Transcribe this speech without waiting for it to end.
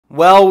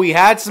Well, we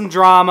had some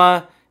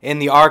drama in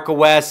the Arca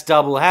West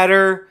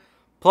doubleheader,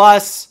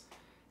 plus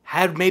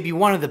had maybe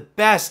one of the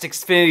best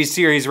Xfinity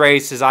Series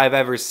races I've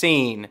ever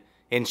seen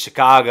in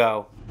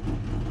Chicago.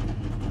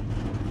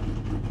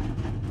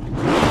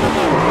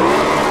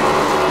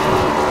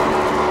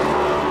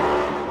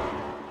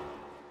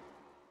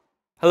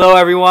 Hello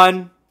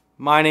everyone,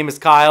 my name is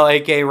Kyle,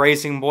 aka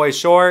Racing Boy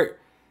Short,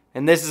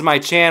 and this is my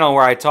channel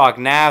where I talk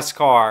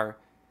NASCAR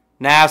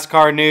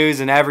news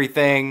and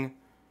everything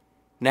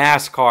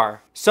NASCAR.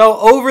 So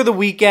over the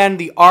weekend,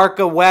 the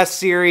Arca West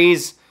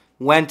Series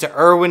went to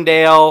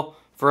Irwindale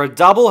for a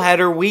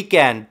doubleheader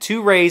weekend.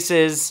 2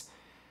 races,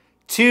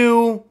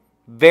 2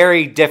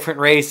 very different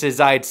races,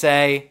 I'd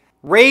say.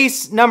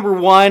 Race number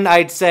 1,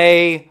 I'd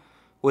say,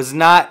 was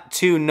not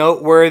too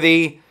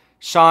noteworthy.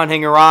 Sean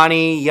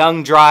Hingorani,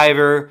 young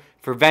driver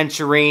for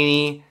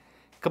Venturini,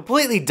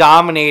 completely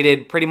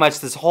dominated pretty much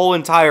this whole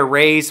entire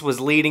race, was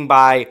leading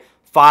by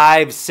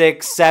 5,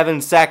 6,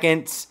 7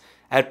 seconds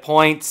at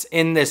points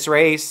in this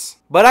race.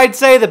 But I'd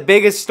say the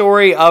biggest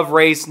story of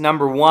race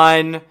number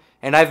 1,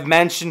 and I've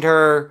mentioned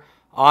her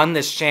on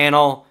this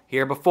channel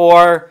here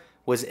before,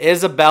 was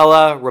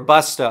Isabella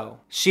Robusto.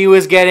 She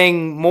was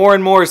getting more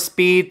and more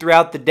speed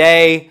throughout the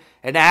day,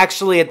 and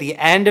actually at the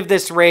end of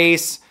this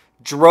race,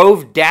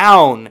 drove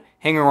down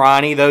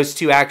Hingorani, those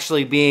two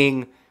actually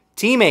being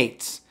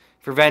teammates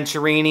for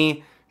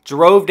Venturini,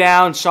 drove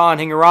down Sean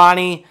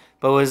Hingorani,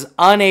 but was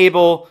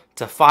unable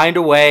to find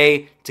a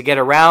way to get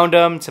around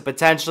him to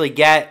potentially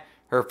get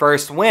her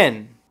first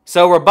win.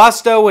 So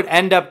Robusto would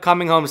end up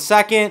coming home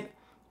second,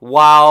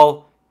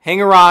 while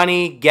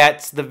Hingorani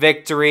gets the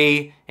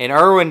victory in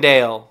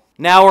Irwindale.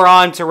 Now we're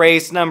on to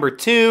race number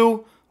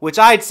 2, which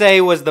I'd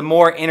say was the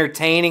more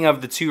entertaining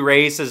of the 2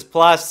 races,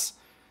 plus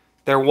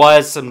there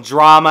was some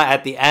drama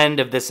at the end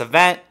of this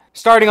event.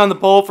 Starting on the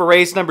pole for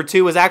race number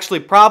 2 was actually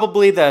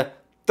probably the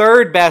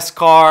 3rd best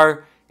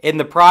car in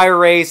the prior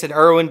race at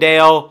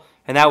Irwindale,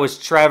 and that was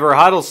Trevor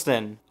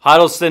Huddleston.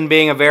 Huddleston,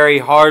 being a very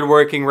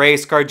hard-working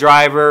race car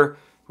driver,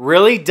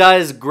 really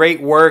does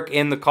great work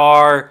in the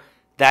car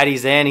that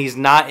he's in. He's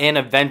not in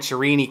a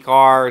Venturini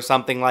car or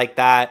something like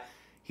that.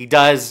 He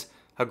does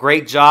a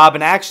great job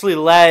and actually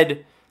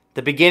led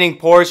the beginning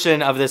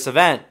portion of this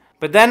event.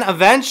 But then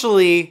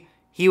eventually,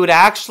 he would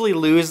actually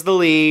lose the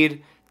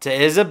lead to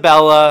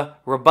Isabella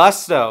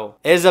Robusto.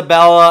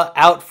 Isabella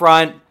out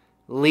front,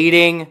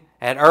 leading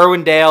at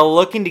Irwindale,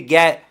 looking to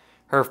get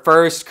her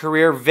first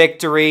career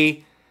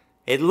victory.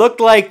 It looked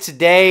like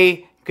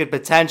today could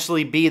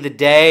potentially be the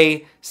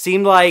day.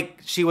 Seemed like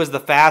she was the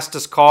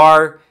fastest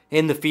car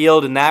in the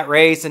field in that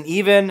race. And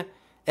even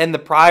in the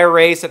prior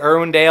race at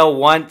Irwindale,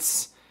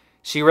 once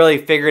she really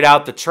figured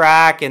out the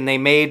track and they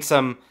made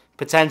some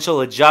potential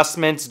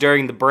adjustments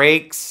during the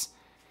breaks,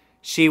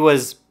 she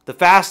was the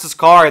fastest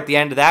car at the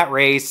end of that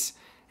race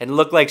and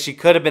looked like she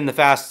could have been the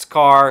fastest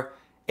car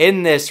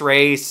in this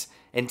race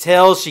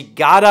until she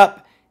got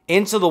up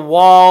into the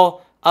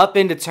wall, up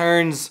into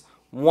turns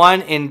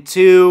 1 and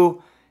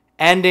 2,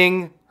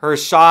 ending her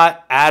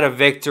shot at a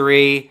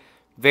victory.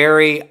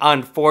 Very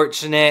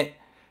unfortunate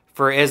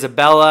for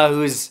Isabella,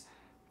 who's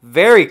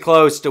very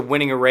close to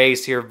winning a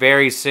race here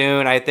very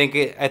soon. I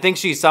think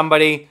she's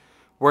somebody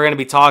we're going to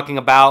be talking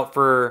about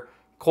for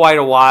quite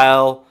a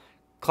while,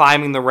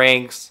 climbing the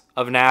ranks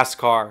of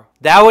NASCAR.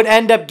 That would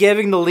end up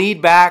giving the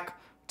lead back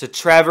to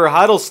Trevor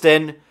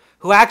Huddleston,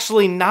 who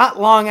actually not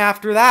long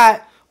after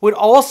that would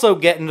also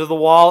get into the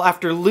wall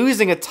after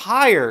losing a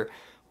tire.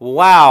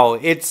 Wow,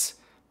 it's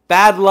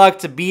bad luck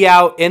to be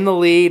out in the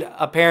lead,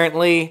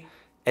 apparently,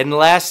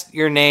 unless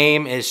your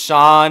name is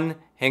Sean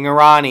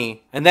Hingorani.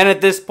 And then at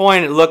this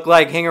point, it looked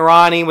like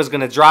Hingorani was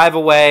going to drive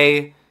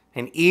away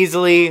and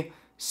easily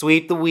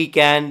sweep the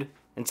weekend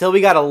until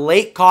we got a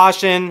late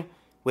caution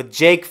with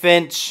Jake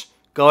Finch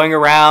going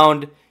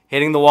around,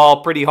 hitting the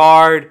wall pretty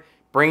hard,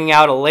 bringing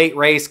out a late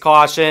race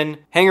caution.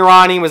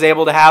 Hingorani was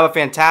able to have a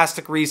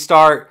fantastic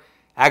restart,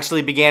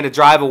 actually began to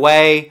drive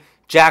away.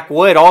 Jack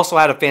Wood also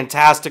had a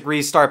fantastic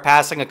restart,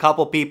 passing a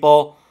couple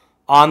people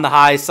on the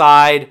high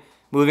side,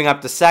 moving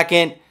up to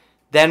second.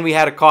 Then we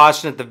had a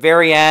caution at the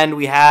very end.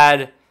 We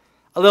had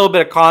a little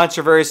bit of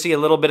controversy, a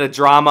little bit of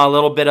drama, a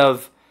little bit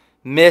of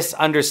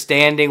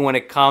misunderstanding when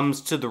it comes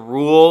to the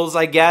rules,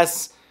 I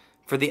guess,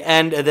 for the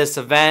end of this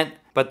event.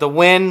 But the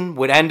win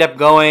would end up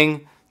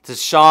going to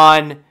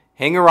Sean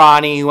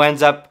Hingorani, who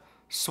ends up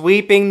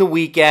sweeping the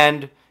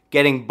weekend,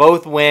 getting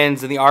both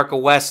wins in the Arca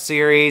West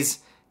Series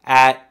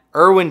at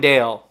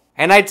Irwindale.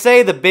 And I'd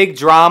say the big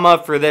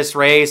drama for this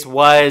race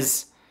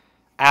was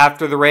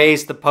after the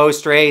race, the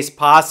post-race,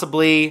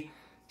 possibly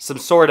some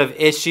sort of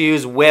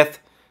issues with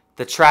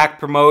the track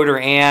promoter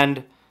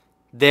and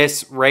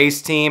this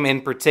race team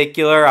in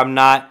particular. I'm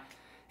not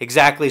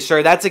exactly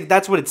sure.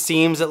 That's what it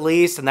seems, at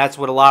least, and that's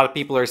what a lot of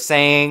people are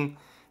saying.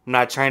 I'm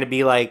not trying to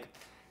be like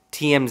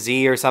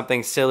TMZ or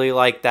something silly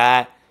like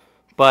that,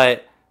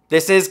 but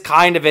this is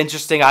kind of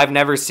interesting. I've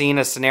never seen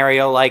a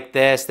scenario like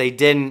this. They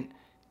didn't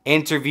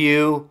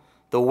interview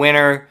the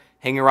winner,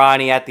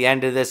 Hingorani, at the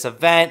end of this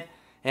event.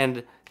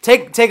 And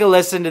take a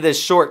listen to this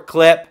short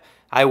clip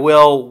I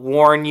will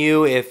warn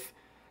you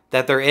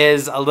that there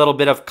is a little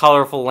bit of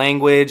colorful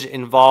language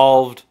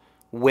involved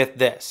with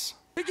this.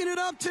 Picking it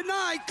up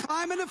tonight,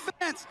 climbing the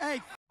fence.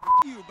 Hey,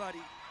 you, buddy.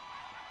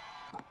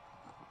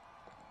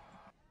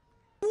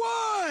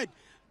 Wood,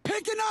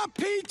 picking up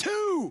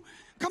P2.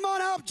 Come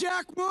on up,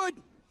 Jack Wood.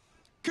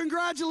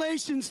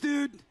 Congratulations,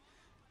 dude.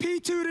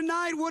 P2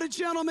 tonight. What a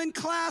gentleman.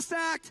 Class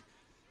act.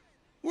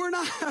 We're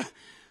not,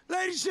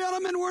 ladies and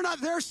gentlemen,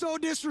 they're so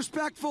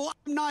disrespectful.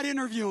 I'm not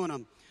interviewing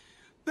them.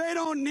 They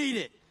don't need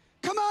it.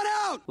 Come on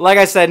out. Like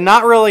I said,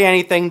 not really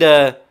anything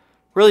to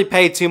really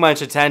pay too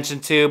much attention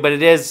to, but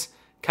it is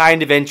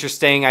kind of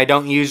interesting. I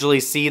don't usually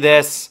see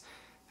this,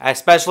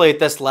 especially at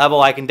this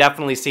level. I can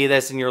definitely see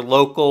this in your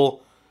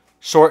local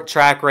short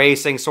track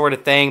racing sort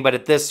of thing, but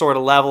at this sort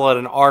of level, at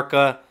an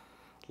Arca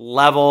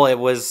level, it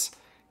was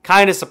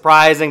kind of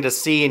surprising to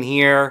see and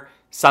hear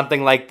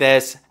something like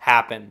this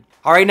happen.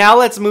 All right, now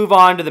let's move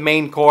on to the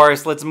main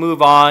course. Let's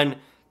move on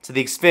to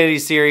the Xfinity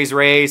Series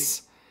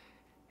race.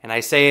 And I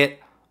say it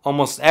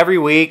almost every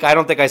week. I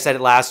don't think I said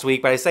it last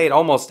week, but I say it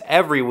almost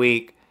every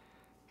week.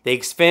 The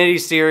Xfinity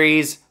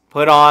Series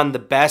put on the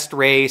best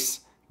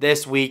race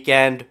this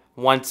weekend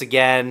once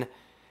again.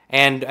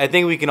 And I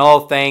think we can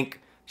all thank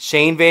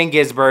Shane Van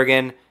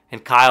Gisbergen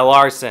and Kyle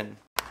Larson.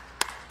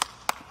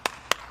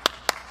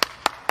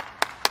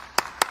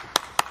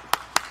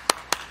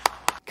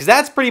 Because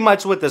that's pretty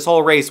much what this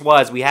whole race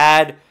was. We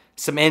had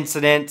some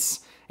incidents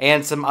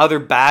and some other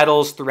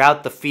battles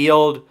throughout the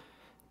field.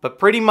 But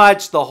pretty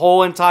much the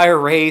whole entire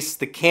race,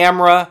 the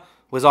camera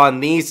was on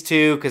these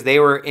two because they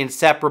were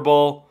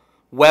inseparable.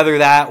 Whether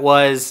that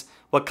was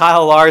what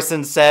Kyle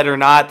Larson said or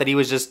not, that he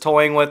was just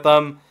toying with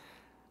them,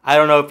 I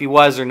don't know if he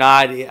was or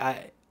not.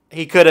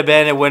 He could have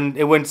been. It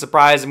wouldn't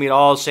surprise me at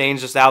all.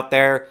 Shane's just out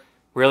there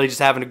really just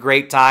having a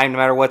great time no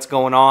matter what's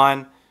going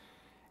on.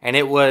 And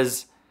it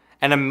was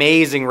an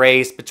amazing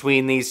race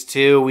between these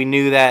two. We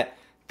knew that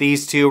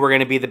these two were going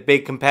to be the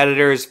big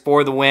competitors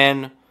for the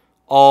win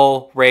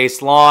all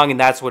race long, and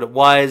that's what it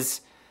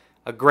was.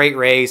 A great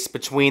race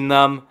between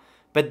them.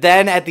 But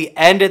then at the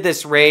end of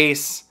this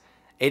race,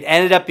 it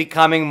ended up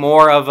becoming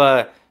more of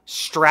a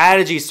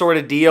strategy sort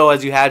of deal,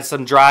 as you had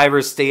some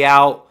drivers stay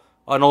out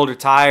on older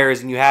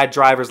tires, and you had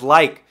drivers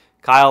like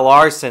Kyle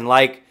Larson,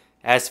 like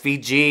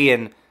SVG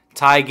and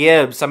Ty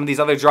Gibbs, some of these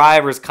other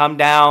drivers come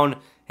down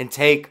and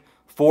take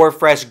 4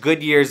 fresh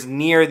Goodyears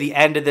near the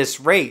end of this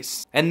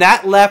race. And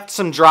that left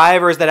some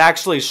drivers that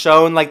actually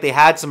shown like they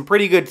had some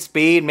pretty good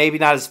speed, maybe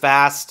not as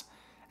fast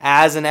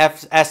as an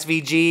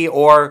SVG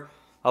or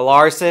a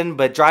Larson,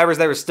 but drivers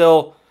that were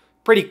still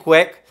pretty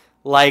quick,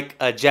 like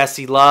a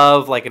Jesse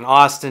Love, like an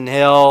Austin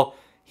Hill.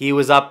 He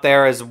was up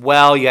there as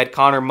well. You had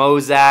Connor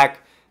Mozak.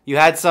 You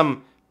had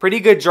some pretty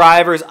good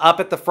drivers up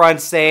at the front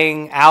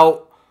staying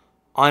out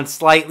on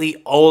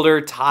slightly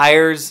older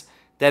tires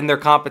than their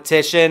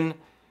competition.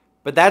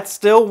 But that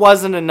still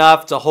wasn't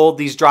enough to hold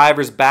these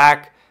drivers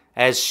back,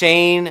 as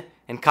Shane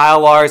and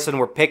Kyle Larson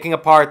were picking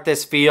apart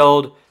this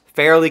field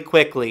fairly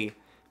quickly,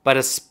 but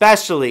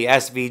especially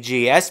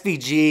SVG.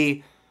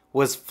 SVG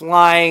was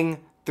flying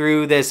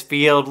through this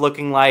field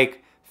looking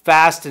like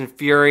Fast and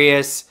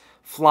Furious,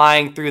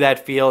 flying through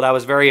that field. I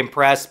was very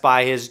impressed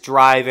by his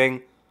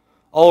driving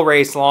all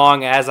race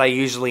long, as I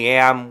usually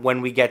am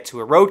when we get to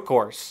a road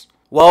course.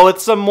 Well,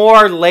 with some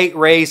more late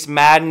race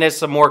madness,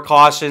 some more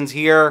cautions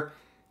here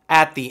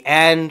at the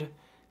end,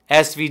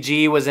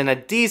 SVG was in a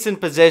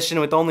decent position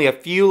with only a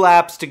few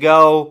laps to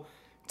go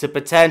to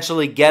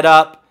potentially get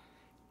up,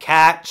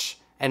 catch,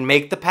 and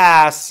make the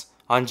pass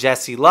on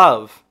Jesse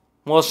Love.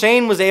 Well,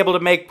 Shane was able to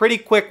make pretty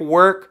quick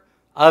work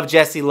of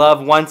Jesse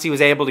Love once he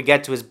was able to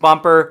get to his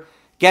bumper,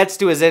 gets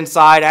to his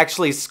inside,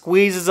 actually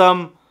squeezes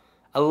him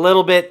a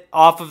little bit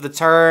off of the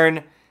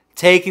turn,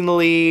 taking the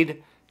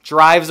lead,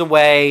 drives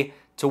away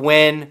to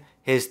win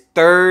his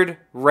 3rd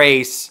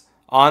race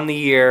on the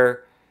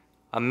year.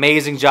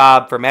 Amazing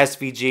job from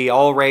SVG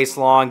all race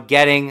long,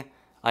 getting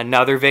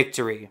another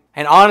victory.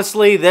 And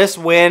honestly, this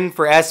win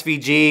for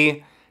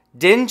SVG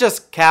didn't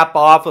just cap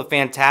off a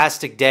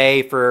fantastic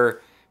day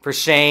for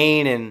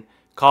Shane and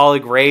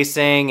Colleague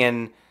Racing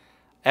and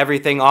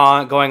everything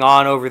going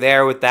on over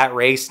there with that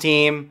race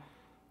team,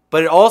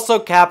 but it also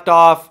capped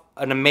off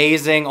an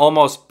amazing,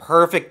 almost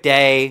perfect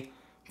day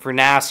for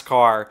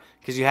NASCAR,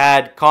 because you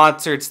had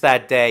concerts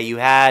that day. You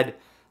had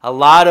a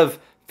lot of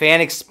fan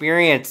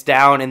experience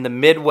down in the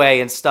midway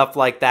and stuff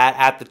like that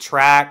at the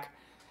track.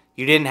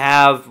 You didn't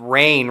have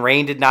rain.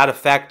 Rain did not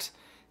affect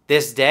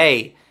this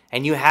day.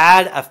 And you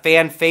had a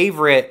fan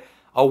favorite,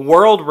 a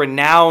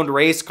world-renowned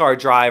race car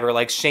driver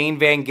like Shane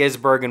Van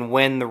Gisbergen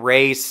win the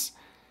race.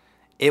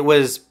 It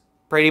was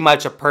pretty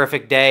much a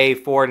perfect day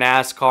for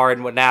NASCAR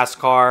and what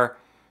NASCAR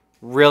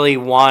really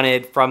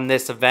wanted from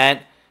this event.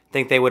 I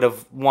think they would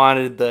have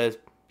wanted the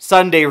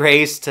Sunday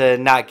race to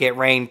not get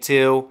rain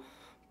too.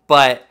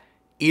 But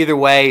either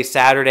way,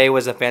 Saturday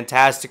was a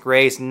fantastic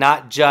race,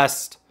 not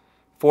just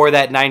for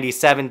that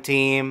 97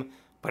 team,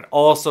 but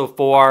also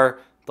for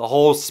the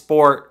whole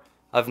sport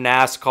of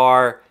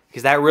NASCAR,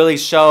 because that really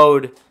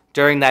showed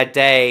during that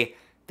day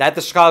that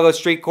the Chicago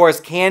Street Course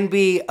can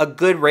be a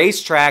good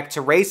racetrack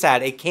to race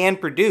at. It can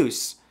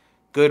produce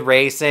good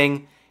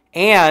racing,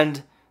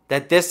 and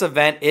that this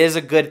event is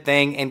a good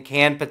thing and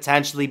can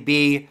potentially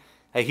be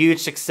a huge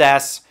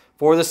success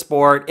for the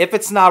sport if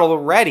it's not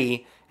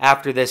already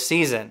after this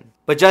season.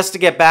 But just to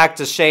get back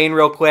to Shane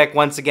real quick,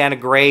 once again, a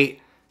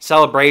great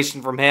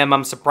celebration from him.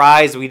 I'm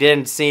surprised we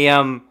didn't see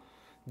him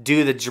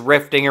do the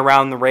drifting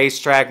around the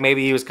racetrack.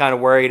 Maybe he was kind of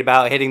worried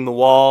about hitting the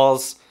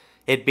walls,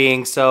 it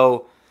being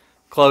so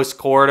close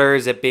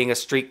quarters, it being a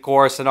street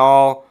course and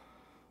all.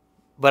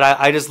 But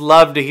I just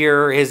love to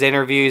hear his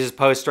interviews, his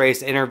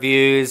post-race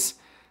interviews.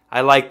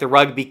 I like the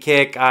rugby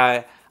kick.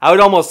 I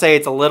would almost say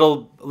it's a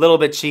little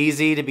bit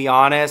cheesy, to be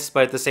honest,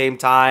 but at the same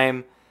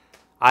time,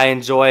 I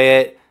enjoy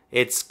it.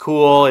 It's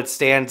cool. It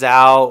stands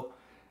out.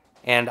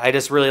 And I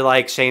just really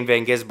like Shane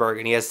Van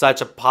Gisbergen. He has such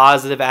a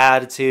positive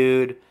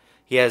attitude.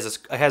 He has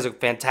a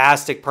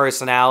fantastic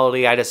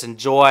personality. I just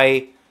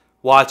enjoy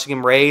watching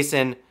him race.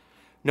 And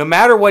no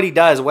matter what he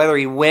does, whether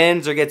he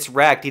wins or gets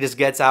wrecked, he just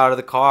gets out of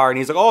the car and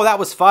he's like, oh, that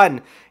was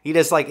fun. He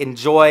just like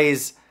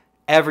enjoys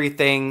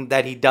everything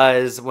that he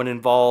does when it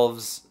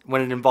involves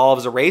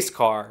a race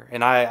car.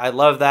 And I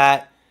love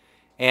that.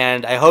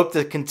 And I hope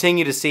to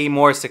continue to see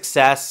more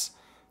success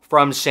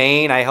from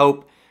Shane. I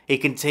hope he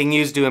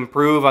continues to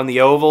improve on the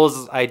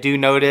ovals. I do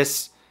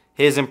notice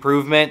his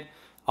improvement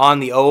on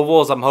the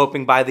ovals. I'm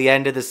hoping by the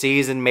end of the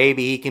season,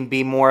 maybe he can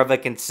be more of a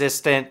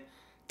consistent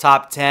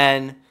top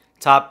 10,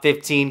 top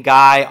 15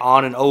 guy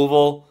on an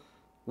oval.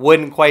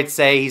 Wouldn't quite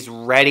say he's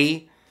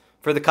ready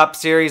for the Cup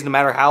Series, no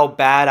matter how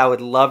bad. I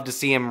would love to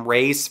see him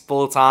race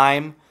full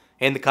time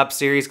in the Cup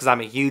Series because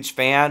I'm a huge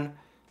fan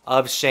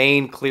of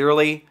Shane,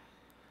 clearly.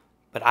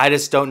 But I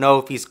just don't know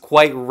if he's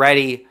quite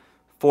ready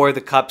for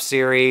the Cup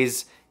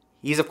Series.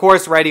 He's, of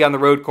course, ready on the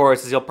road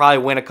courses. He'll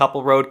probably win a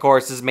couple road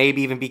courses,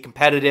 maybe even be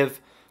competitive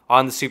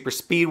on the super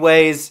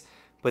speedways.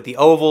 But the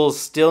ovals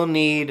still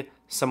need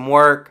some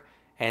work.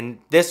 And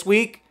this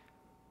week,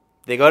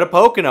 they go to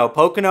Pocono.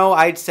 Pocono,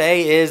 I'd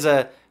say, is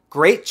a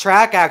great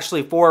track,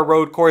 actually, for a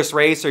road course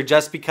racer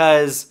just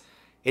because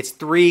it's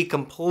 3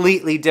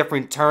 completely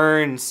different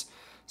turns.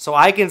 So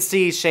I can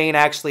see Shane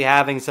actually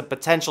having some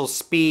potential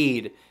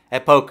speed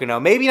at Pocono.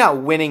 Maybe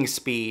not winning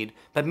speed,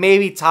 but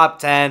maybe top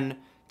 10,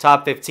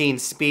 top 15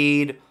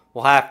 speed.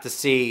 We'll have to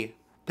see.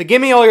 But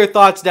give me all your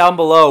thoughts down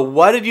below.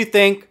 What did you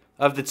think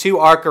of the 2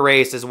 Arca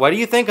races? What do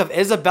you think of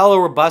Isabella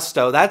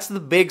Robusto? That's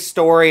the big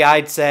story,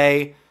 I'd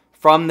say,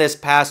 from this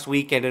past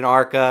weekend in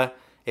Arca,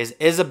 is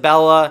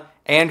Isabella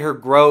and her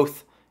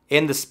growth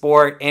in the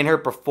sport and her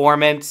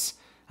performance.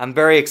 I'm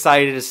very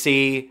excited to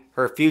see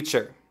her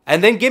future.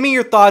 And then give me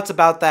your thoughts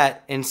about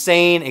that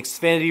insane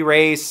Xfinity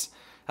race,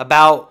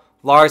 about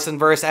Larson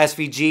versus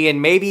SVG,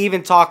 and maybe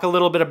even talk a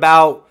little bit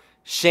about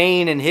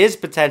Shane and his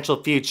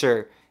potential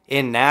future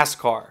in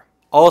NASCAR.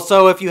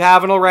 Also, if you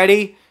haven't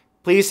already,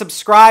 please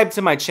subscribe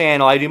to my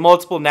channel. I do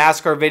multiple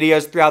NASCAR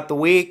videos throughout the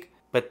week.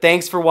 But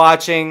thanks for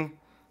watching.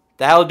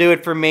 That'll do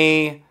it for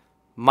me.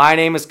 My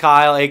name is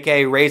Kyle,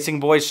 aka Racing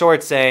Boy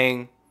Short,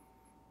 saying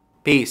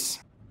peace.